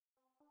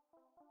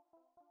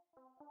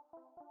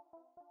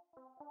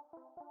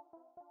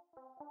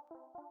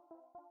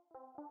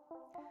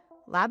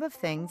Lab of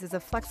Things is a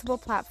flexible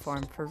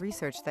platform for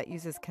research that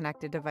uses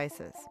connected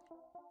devices.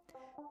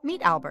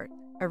 Meet Albert,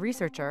 a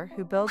researcher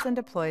who builds and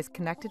deploys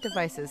connected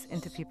devices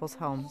into people's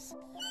homes.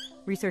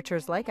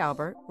 Researchers like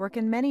Albert work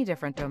in many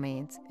different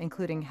domains,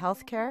 including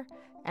healthcare,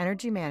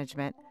 energy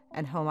management,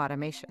 and home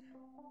automation.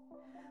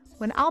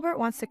 When Albert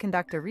wants to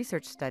conduct a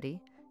research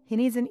study, he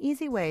needs an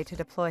easy way to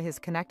deploy his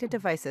connected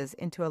devices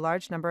into a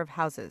large number of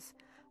houses,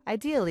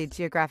 ideally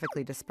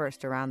geographically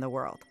dispersed around the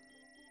world.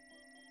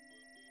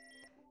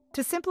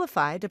 To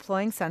simplify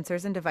deploying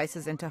sensors and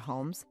devices into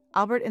homes,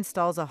 Albert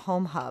installs a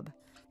Home Hub,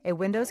 a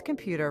Windows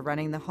computer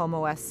running the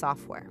HomeOS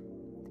software.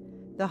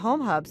 The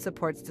Home Hub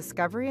supports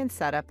discovery and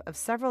setup of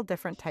several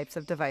different types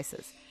of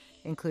devices,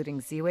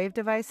 including Z-Wave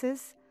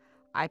devices,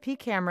 IP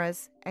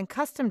cameras, and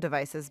custom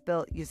devices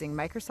built using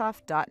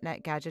Microsoft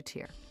 .NET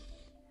Gadgeteer.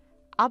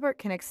 Albert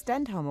can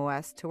extend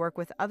HomeOS to work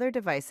with other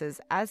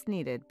devices as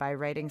needed by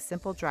writing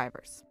simple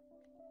drivers.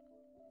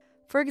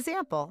 For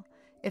example,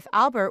 if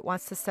Albert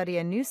wants to study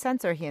a new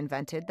sensor he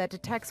invented that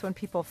detects when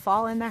people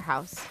fall in their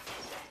house,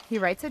 he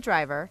writes a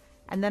driver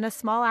and then a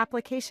small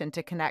application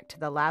to connect to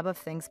the Lab of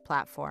Things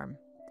platform.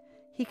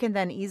 He can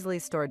then easily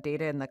store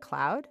data in the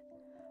cloud,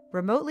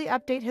 remotely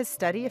update his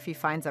study if he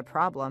finds a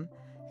problem,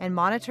 and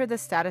monitor the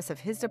status of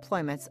his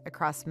deployments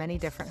across many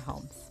different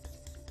homes.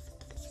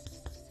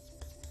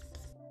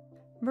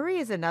 Marie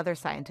is another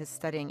scientist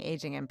studying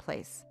aging in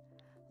place.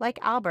 Like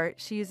Albert,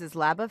 she uses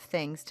Lab of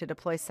Things to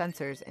deploy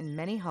sensors in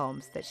many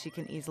homes that she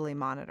can easily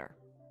monitor.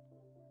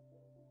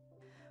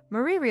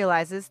 Marie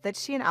realizes that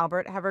she and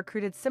Albert have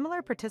recruited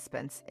similar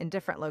participants in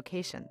different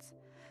locations.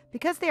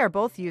 Because they are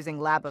both using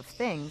Lab of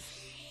Things,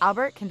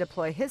 Albert can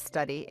deploy his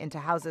study into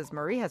houses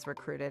Marie has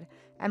recruited,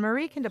 and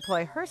Marie can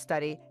deploy her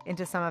study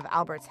into some of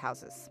Albert's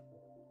houses.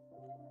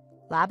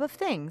 Lab of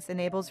Things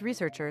enables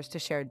researchers to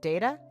share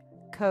data,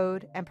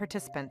 code, and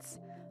participants,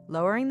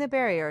 lowering the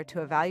barrier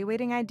to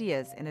evaluating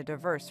ideas in a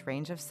diverse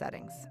range of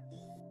settings.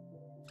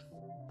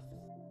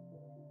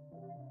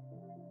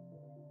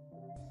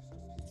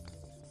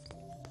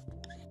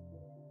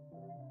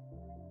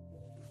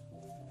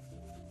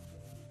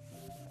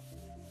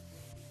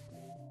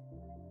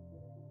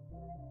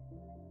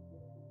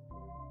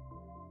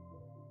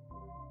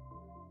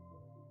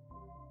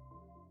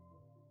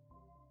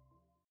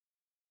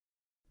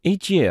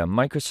 Each year,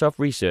 Microsoft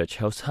Research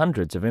hosts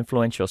hundreds of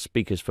influential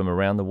speakers from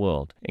around the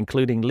world,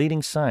 including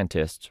leading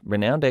scientists,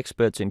 renowned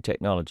experts in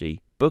technology,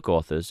 book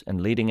authors,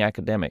 and leading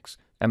academics,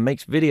 and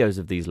makes videos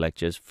of these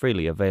lectures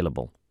freely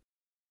available.